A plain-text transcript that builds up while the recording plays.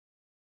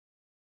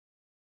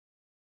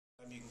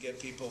get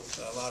people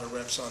a lot of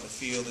reps on the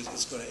field,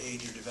 it's going to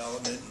aid your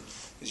development. And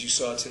as you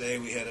saw today,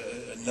 we had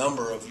a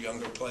number of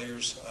younger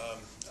players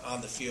on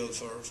the field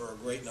for a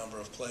great number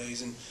of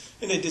plays, and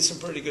they did some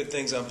pretty good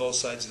things on both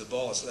sides of the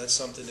ball. So that's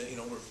something that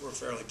we're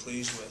fairly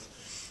pleased with.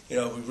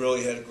 We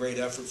really had a great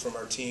effort from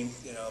our team,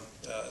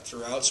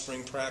 throughout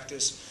spring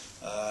practice,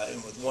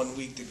 and with 1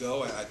 week to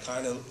go, I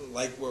kind of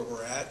like where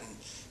we're at,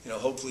 and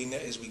hopefully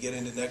as we get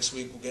into next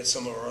week, we'll get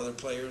some of our other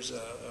players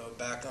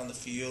back on the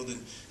field,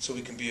 and so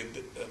we can be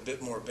a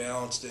bit more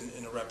balanced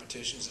in the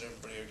repetitions that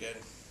everybody are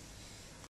getting.